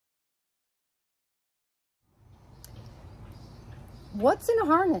what's in a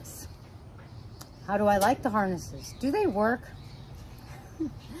harness? How do I like the harnesses? Do they work? Do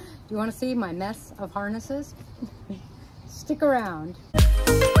you want to see my mess of harnesses? Stick around.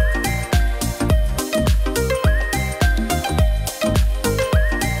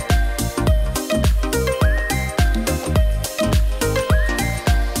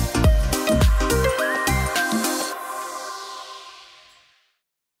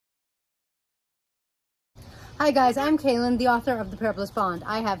 Hi guys, I'm Kaylin, the author of the Parrot Bliss Bond.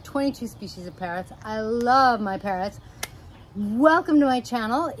 I have 22 species of parrots. I love my parrots. Welcome to my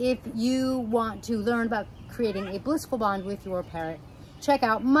channel. If you want to learn about creating a blissful bond with your parrot, check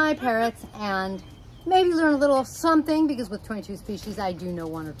out my parrots and maybe learn a little something, because with 22 species, I do know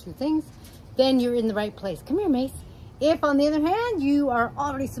one or two things. Then you're in the right place. Come here, Mace. If, on the other hand, you are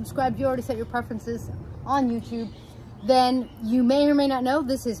already subscribed, you already set your preferences on YouTube, then you may or may not know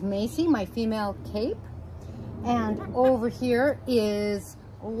this is Macy, my female cape. And over here is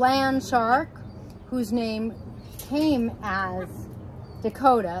Land Shark, whose name came as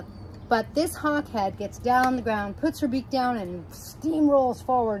Dakota. But this hawkhead gets down on the ground, puts her beak down, and steamrolls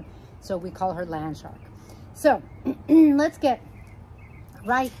forward. So we call her Land Shark. So let's get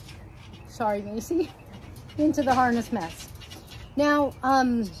right, sorry Macy, into the harness mess. Now,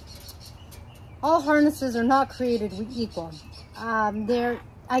 all harnesses are not created equal. One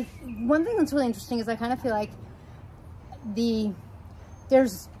thing that's really interesting is I kind of feel like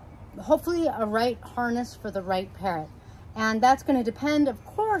there's hopefully a right harness for the right parrot, and that's going to depend, of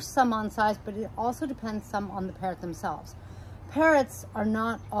course, some on size, but it also depends some on the parrot themselves. Parrots are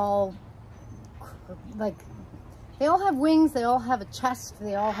not all like, they all have wings, they all have a chest,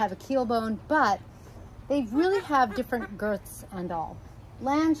 they all have a keel bone, but they really have different girths and all.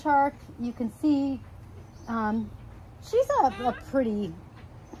 Land Shark, you can see, she's a pretty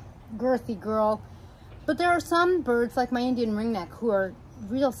girthy girl. But there are some birds, like my Indian ringneck, who are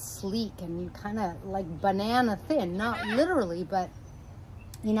real sleek and kind of like banana thin. Not literally, but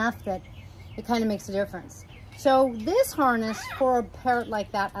enough that it kind of makes a difference. So this harness for a parrot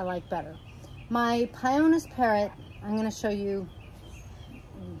like that, I like better. My Pioneer parrot, I'm going to show you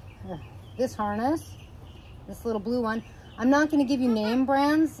this harness, this little blue one. I'm not going to give you name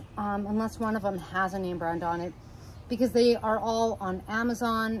brands unless one of them has a name brand on it, because they are all on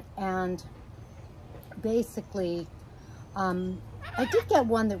Amazon. And basically, I did get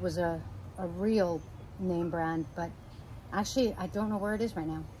one that was a real name brand, but actually I don't know where it is right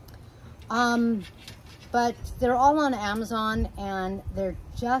now. But they're all on Amazon, and they're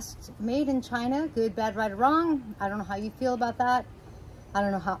just made in China. Good, bad, right, or wrong. I don't know how you feel about that. I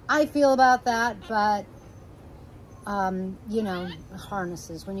don't know how I feel about that, but you know,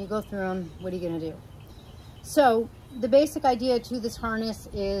 harnesses, when you go through them, what are you gonna do? So the basic idea to this harness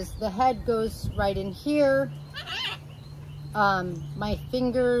is the head goes right in here. My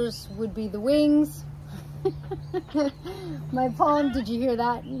fingers would be the wings. My palm, did you hear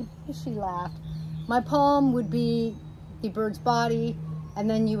that? She laughed. My palm would be the bird's body, and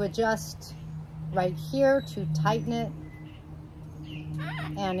then you adjust right here to tighten it.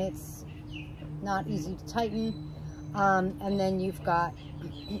 And it's not easy to tighten. And then you've got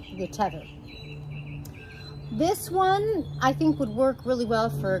the tether. This one, I think, would work really well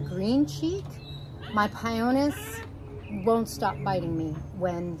for a green cheek. My Pioneer won't stop biting me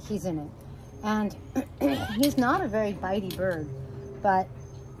when he's in it. And he's not a very bitey bird, but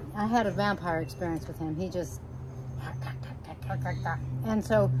I had a vampire experience with him. He just, and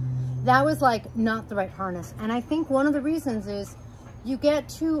so that was like not the right harness. And I think one of the reasons is you get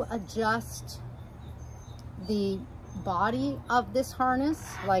to adjust the body of this harness,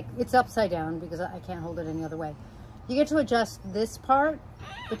 like it's upside down because I can't hold it any other way. You get to adjust this part,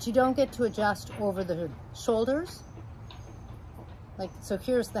 but you don't get to adjust over the shoulders. Like, so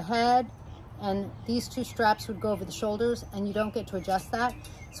here's the head, and these two straps would go over the shoulders, and you don't get to adjust that.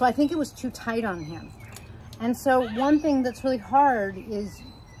 So I think it was too tight on him. And so one thing that's really hard is,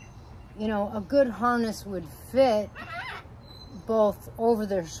 you know, a good harness would fit both over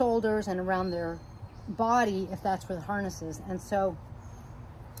their shoulders and around their body, if that's where the harness is. And so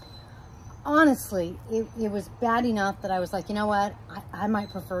honestly, it was bad enough that I was like, you know what, I might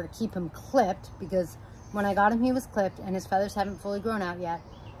prefer to keep him clipped, because when I got him, he was clipped and his feathers haven't fully grown out yet.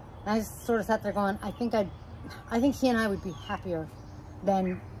 And I just sort of sat there going, I think he and I would be happier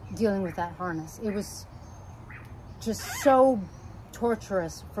than dealing with that harness. It was just so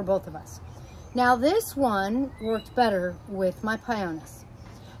torturous for both of us. Now this one worked better with my Pioneer,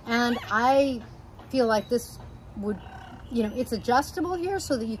 and I feel like this would, you know, it's adjustable here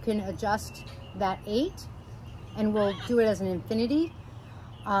so that you can adjust that 8, and we'll do it as an infinity.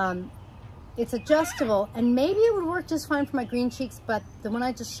 it's adjustable, and maybe it would work just fine for my green cheeks, but the one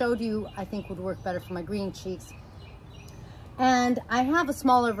I just showed you, I think would work better for my green cheeks. And I have a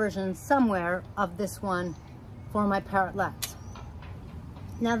smaller version somewhere of this one for my parrotlets.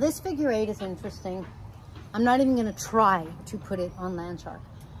 Now this figure 8 is interesting. I'm not even gonna try to put it on Landshark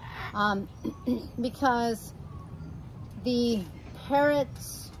because the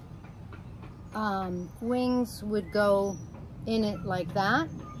parrot's wings would go in it like that.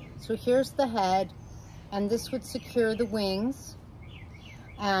 So here's the head, and this would secure the wings,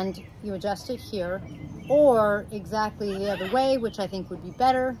 and you adjust it here, or exactly the other way, which I think would be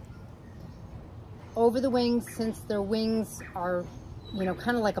better, over the wings, since their wings are, you know,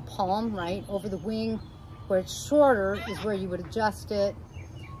 kind of like a palm, right? Over the wing, where it's shorter is where you would adjust it,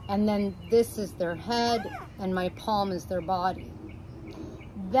 and then this is their head, and my palm is their body.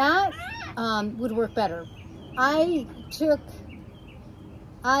 That would work better. I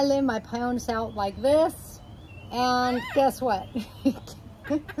laid my Pioneers out like this, and guess what?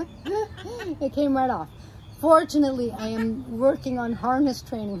 It came right off. Fortunately, I am working on harness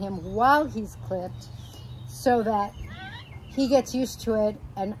training him while he's clipped so that he gets used to it,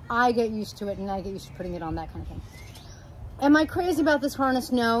 and I get used to it, and I get used to putting it on, that kind of thing. Am I crazy about this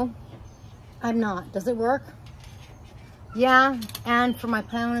harness? No, I'm not. Does it work? Yeah, and for my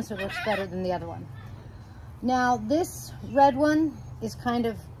Pioneers, it works better than the other one. Now, this red one is kind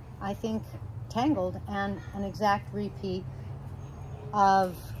of, I think, tangled and an exact repeat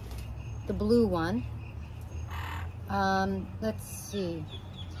of the blue one. Let's see.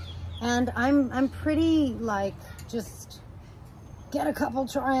 And I'm pretty like, just get a couple,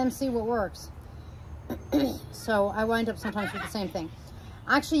 try and see what works. So I wind up sometimes with the same thing.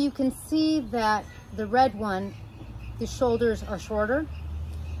 Actually, you can see that the red one, the shoulders are shorter.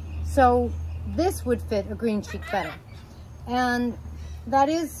 So this would fit a green cheek better. And that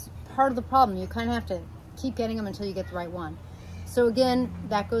is part of the problem. You kind of have to keep getting them until you get the right one. So again,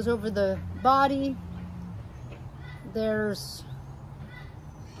 that goes over the body. There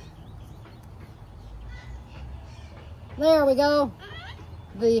we go.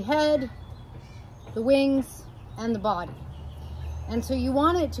 The head, the wings, and the body. And so you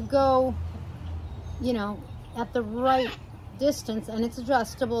want it to go, you know, at the right distance, and it's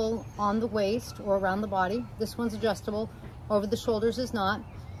adjustable on the waist or around the body. This one's adjustable. Over the shoulders is not.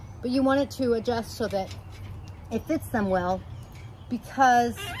 But you want it to adjust so that it fits them well,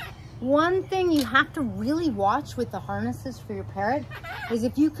 because one thing you have to really watch with the harnesses for your parrot is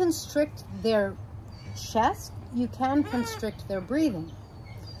if you constrict their chest, you can constrict their breathing.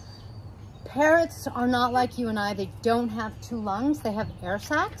 Parrots are not like you and I. They don't have 2 lungs. They have air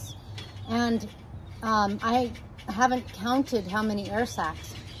sacs. And I haven't counted how many air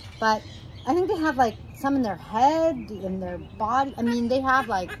sacs, but I think they have like some in their head, in their body. I mean, they have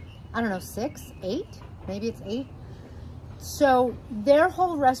like, I don't know, 6, 8, maybe it's 8. So their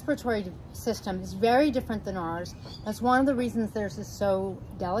whole respiratory system is very different than ours. That's one of the reasons theirs is so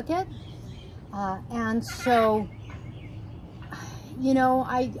delicate. And so, you know,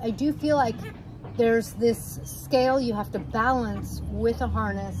 I do feel like there's this scale you have to balance with a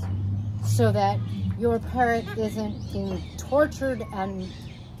harness so that your parrot isn't being tortured and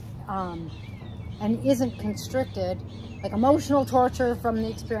isn't constricted, like emotional torture from the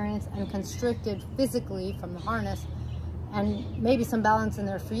experience and constricted physically from the harness, and maybe some balance in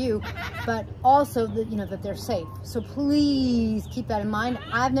there for you, but also that, you know, that they're safe. So please keep that in mind.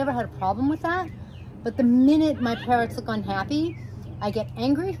 I've never had a problem with that, but the minute my parrots look unhappy, I get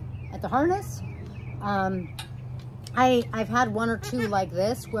angry at the harness. I've had 1 or 2 like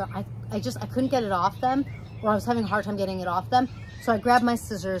this where I couldn't get it off them, or I was having a hard time getting it off them. So I grabbed my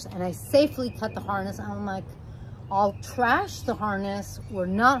scissors and I safely cut the harness. I'm like, I'll trash the harness. We're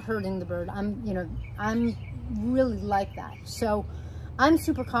not hurting the bird. I'm really like that. So I'm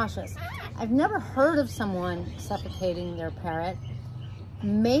super cautious. I've never heard of someone suffocating their parrot.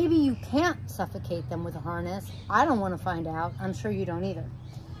 Maybe you can't suffocate them with a harness. I don't want to find out. I'm sure you don't either.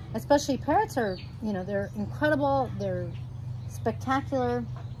 Especially parrots are, you know, they're incredible, they're spectacular,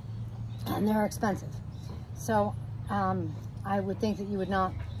 and they're expensive. So I would think that you would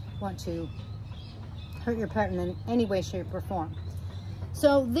not want to hurt your parrot in any way, shape, or form.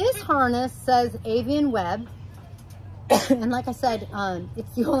 So this harness says avian web. And like I said,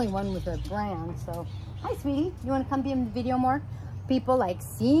 it's the only one with a brand. So, hi sweetie, you want to come be in the video more? People like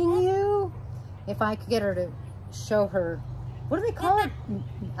seeing you. If I could get her to show her, what do they call it?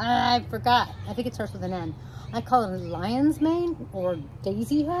 I forgot. I think it starts with an N. I call it a lion's mane or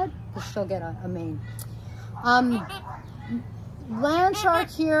daisy head, because she'll get a mane.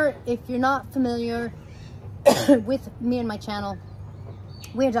 Landshark here, if you're not familiar with me and my channel,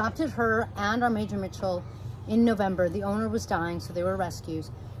 We adopted her and our Major Mitchell in November. The owner was dying, so they were rescues.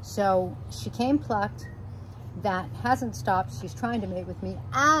 So she came plucked. That hasn't stopped. She's trying to mate with me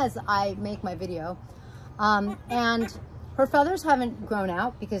as I make my video. And her feathers haven't grown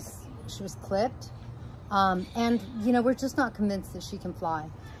out because she was clipped. And, you know, we're just not convinced that she can fly.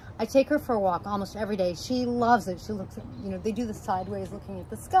 I take her for a walk almost every day. She loves it. She looks at, you know, they do the sideways looking at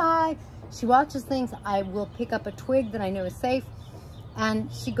the sky. She watches things. I will pick up a twig that I know is safe,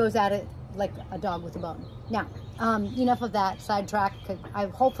 and she goes at it like a dog with a bone. Now, enough of that sidetrack.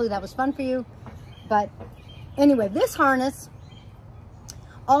 Hopefully that was fun for you. But anyway, this harness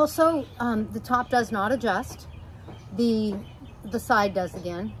also, the top does not adjust. The side does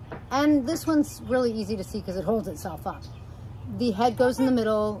again. And this one's really easy to see because it holds itself up. The head goes in the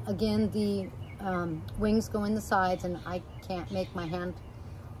middle. Again, the wings go in the sides, and I can't make my hand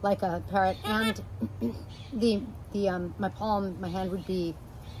like a parrot. And my palm, my hand would be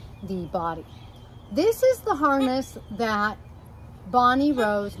the body. This is the harness that Bonnie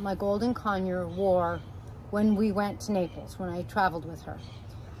Rose, my golden conure, wore when we went to Naples, when I traveled with her.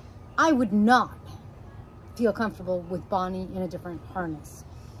 I would not feel comfortable with Bonnie in a different harness.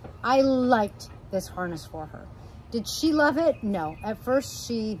 I liked this harness for her. Did she love it? No. At first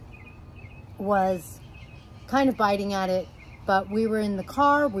she was kind of biting at it, but we were in the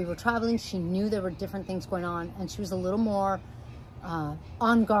car, we were traveling, she knew there were different things going on, and she was a little more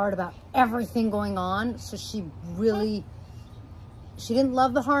on guard about everything going on. So she didn't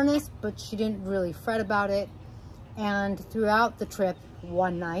love the harness, but she didn't really fret about it. And throughout the trip,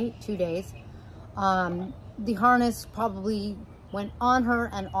 one night, 2 days, the harness probably went on her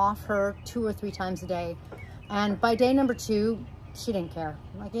and off her 2 or 3 times a day. And by day number 2, she didn't care.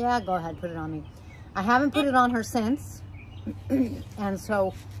 I'm like, yeah, go ahead, put it on me. I haven't put it on her since. And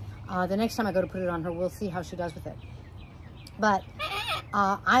so the next time I go to put it on her, we'll see how she does with it. But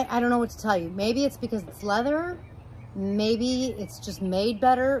I don't know what to tell you. Maybe it's because it's leather. Maybe it's just made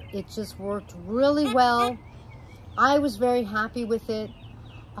better. It just worked really well. I was very happy with it.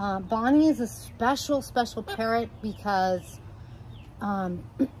 Bonnie is a special parrot because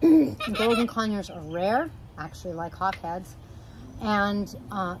golden conures are rare, actually, like hawkheads, and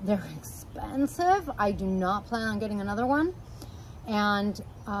they're expensive. I do not plan on getting another one, and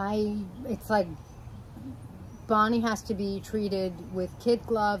it's like Bonnie has to be treated with kid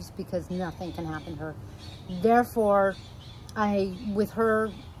gloves because nothing can happen to her. Therefore, with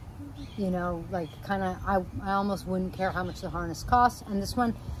her, you know, like I almost wouldn't care how much the harness costs. And this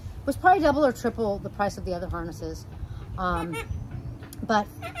one was probably double or triple the price of the other harnesses. But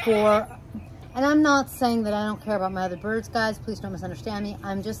and I'm not saying that I don't care about my other birds, guys. Please don't misunderstand me.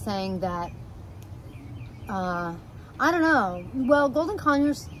 I'm just saying that, I don't know. Well, golden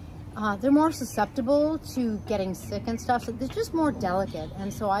conures, they're more susceptible to getting sick and stuff. So they're just more delicate.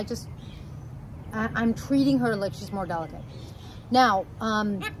 And so I'm treating her like she's more delicate. Now,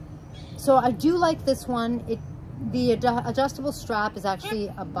 so I do like this one. The adjustable strap is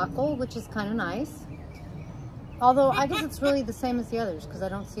actually a buckle, which is kind of nice. Although I guess it's really the same as the others because I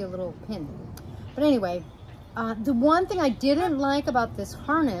don't see a little pin. But anyway, the one thing I didn't like about this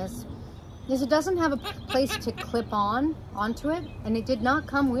harness is it doesn't have a place to clip onto it, and it did not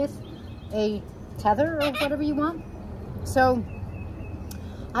come with a tether or whatever you want. So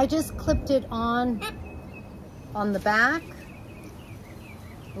I just clipped it on the back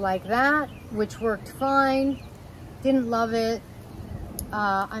like that, which worked fine. Didn't love it.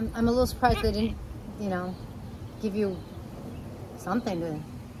 I'm a little surprised they didn't, you know, give you something to,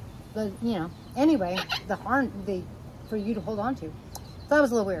 but you know, anyway, for you to hold on to. So that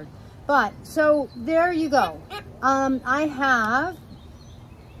was a little weird. But so there you go. I have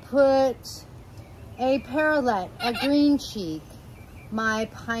put a Parrot, a green cheek, my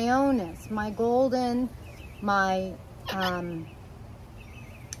Pioneus, my golden, my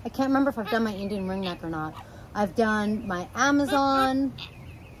I can't remember if I've done my Indian ringneck or not. I've done my Amazon.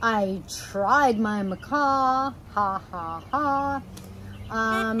 I tried my macaw, ha ha ha.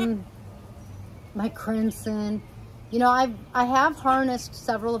 My crimson. You know, I have harnessed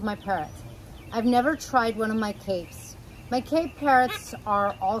several of my parrots. I've never tried one of my capes. My Cape parrots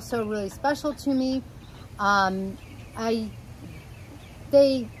are also really special to me.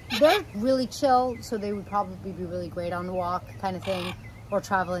 They're really chill, so they would probably be really great on the walk kind of thing, or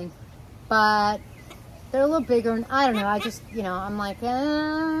traveling. But they're a little bigger, and I don't know, I just, you know, I'm like,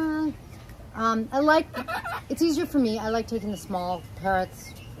 it's easier for me. I like taking the small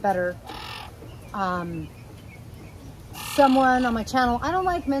parrots better. Someone on my channel, I don't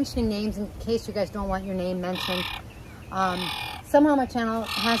like mentioning names in case you guys don't want your name mentioned. Someone on my channel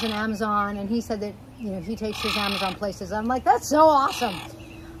has an Amazon, and he said that you know, he takes his Amazon places. I'm like, that's so awesome.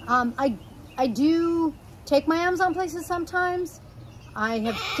 I do take my Amazon places sometimes. I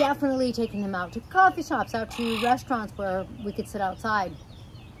have definitely taken him out to coffee shops, out to restaurants where we could sit outside,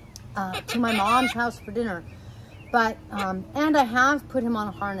 to my mom's house for dinner. But, and I have put him on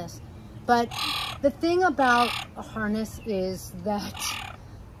a harness. But the thing about a harness is that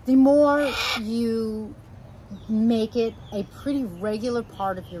the more you make it a pretty regular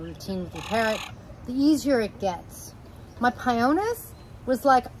part of your routine with your parrot, the easier it gets. My Pionis was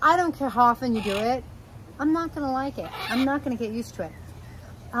like, I don't care how often you do it, I'm not gonna like it. I'm not gonna get used to it.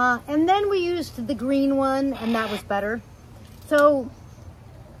 And then we used the green one, and that was better. So,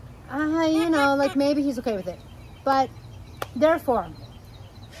 you know, like maybe he's okay with it. But therefore,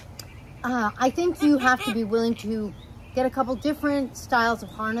 I think you have to be willing to get a couple different styles of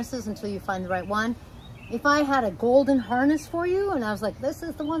harnesses until you find the right one. If I had a golden harness for you and I was like, this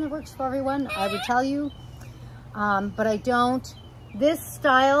is the one that works for everyone, I would tell you. But I don't. This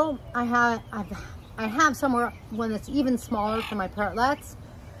style, I have somewhere one that's even smaller for my parrotlets.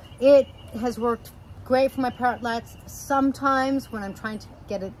 It has worked great for my parrotlets. Sometimes when I'm trying to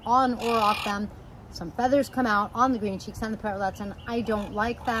get it on or off them, some feathers come out on the green cheeks and the parrotlets, and I don't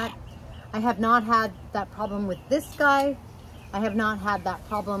like that. I have not had that problem with this guy. I have not had that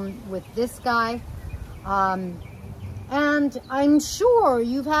problem with this guy. And I'm sure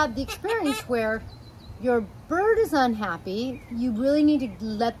you've had the experience where your bird is unhappy. You really need to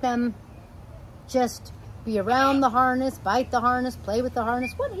let them just be around the harness, bite the harness, play with the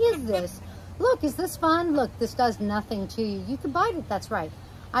harness. What is this? Look, is this fun? Look, this does nothing to you. You can bite it, that's right.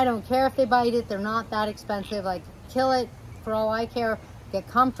 I don't care if they bite it. They're not that expensive. Like, kill it for all I care. Get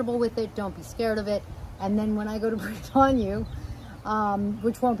comfortable with it. Don't be scared of it. And then when I go to put it on you,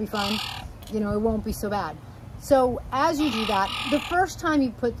 which won't be fun, you know, it won't be so bad. So as you do that, the first time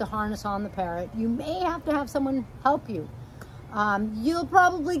you put the harness on the parrot, you may have to have someone help you. You'll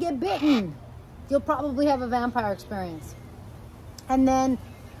probably get bitten. You'll probably have a vampire experience. And then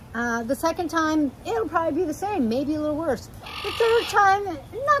the second time, it'll probably be the same, maybe a little worse. The third time,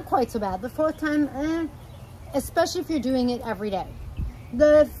 not quite so bad. The fourth time, especially if you're doing it every day.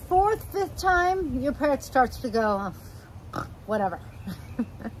 The fourth, fifth time, your parrot starts to go, oh, whatever.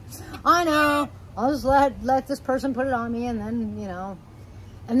 I know, I'll just let this person put it on me, and then, you know,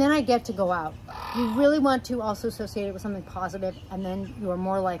 and then I get to go out. You really want to also associate it with something positive, and then you are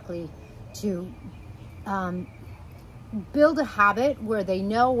more likely to build a habit where they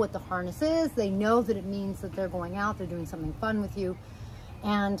know what the harness is. They know that it means that they're going out, they're doing something fun with you.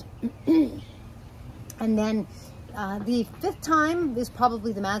 And and then the fifth time is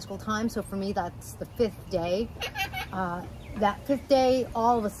probably the magical time. So for me, that's the fifth day. That fifth day,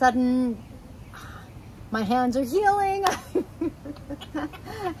 all of a sudden, my hands are healing.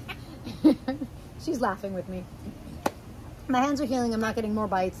 She's laughing with me. My hands are healing. I'm not getting more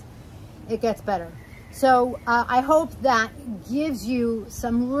bites. It gets better. So I hope that gives you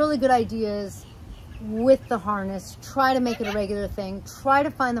some really good ideas with the harness. Try to make it a regular thing. Try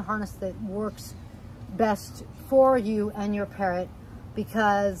to find the harness that works best for you and your parrot,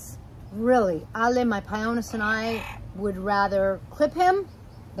 because really, Ale, my Pionis, and I would rather clip him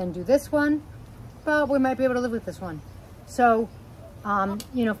than do this one, but we might be able to live with this one. So,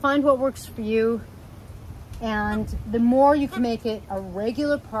 you know, find what works for you, and the more you can make it a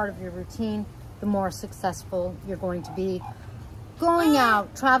regular part of your routine, the more successful you're going to be. Going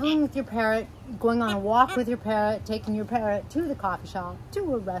out, traveling with your parrot, going on a walk with your parrot, taking your parrot to the coffee shop,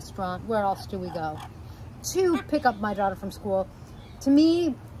 to a restaurant, where else do we go? To pick up my daughter from school. To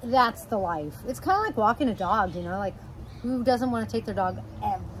me, that's the life. It's kind of like walking a dog, you know, like who doesn't want to take their dog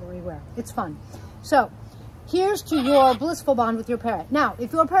everywhere? It's fun. So here's to your blissful bond with your parrot. Now,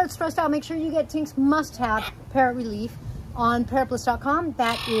 if your parrot's stressed out, make sure you get Tink's must-have parrot relief on parrotbliss.com.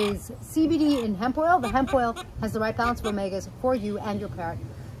 That is CBD in hemp oil. The hemp oil has the right balance of omegas for you and your parrot,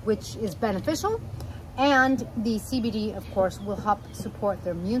 which is beneficial. And the CBD, of course, will help support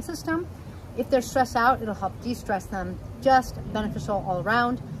their immune system. If they're stressed out, it'll help de-stress them. Just beneficial all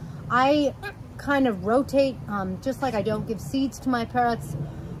around. I kind of rotate, just like I don't give seeds to my parrots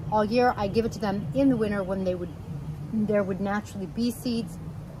all year. I give it to them in the winter when there would naturally be seeds.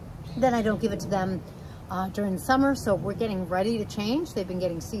 Then I don't give it to them during the summer. So we're getting ready to change. They've been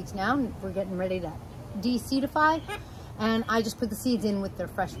getting seeds now, and we're getting ready to de-seedify. And I just put the seeds in with their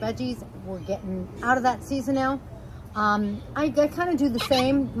fresh veggies. We're getting out of that season now. I kind of do the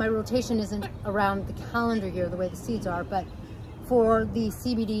same. My rotation isn't around the calendar year the way the seeds are, but for the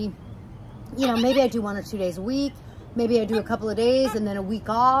CBD, you know, maybe I do 1 or 2 days a week. Maybe I do a couple of days and then a week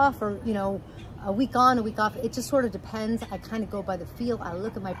off, or, you know, a week on, a week off. It just sort of depends. I kind of go by the feel. I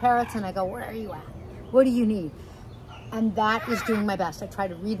look at my parrots and I go, where are you at? What do you need? And that is doing my best. I try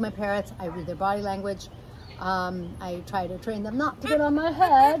to read my parrots. I read their body language. I try to train them not to get on my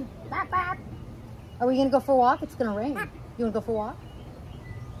head. Are we gonna go for a walk? It's gonna rain. You wanna go for a walk?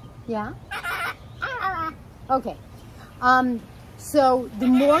 Yeah? Okay. So the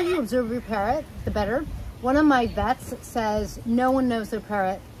more you observe your parrot, the better. One of my vets says no one knows their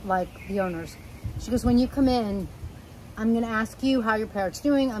parrot like the owners. She goes, when you come in, I'm gonna ask you how your parrot's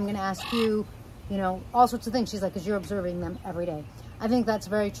doing. I'm gonna ask you, you know, all sorts of things. She's like, because you're observing them every day. I think that's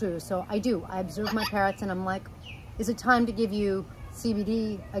very true. So I do. I observe my parrots and I'm like, is it time to give you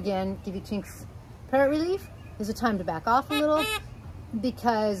CBD again, give you Chink's parrot relief? Is it time to back off a little?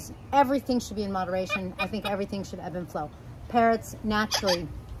 Because everything should be in moderation. I think everything should ebb and flow. Parrots naturally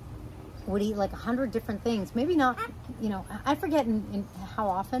would eat like 100 different things. Maybe not, you know, I forget in how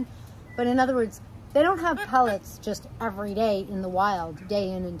often, but in other words, they don't have pellets just every day in the wild,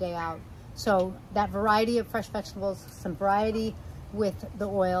 day in and day out. So that variety of fresh vegetables, some variety with the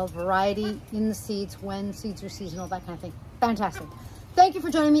oil, variety in the seeds when seeds are seasonal, that kind of thing. Fantastic. Thank you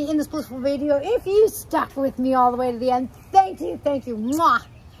for joining me in this blissful video. If you stuck with me all the way to the end, thank you, thank you. Mwah!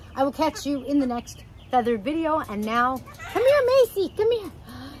 I will catch you in the next feathered video. And now, come here, Macy, come here.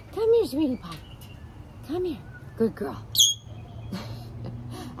 Come here, sweetie pie. Come here. Good girl.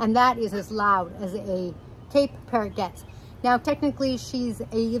 And that is as loud as a Cape parrot gets. Now, technically, she's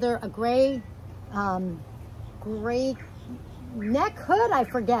either a gray neck hood, I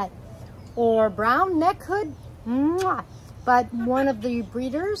forget, or brown neck hood. Mwah! But one of the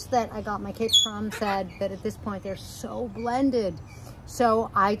breeders that I got my capes from said that at this point they're so blended.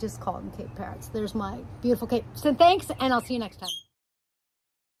 So I just call them Cape parrots. There's my beautiful cape. So thanks, and I'll see you next time.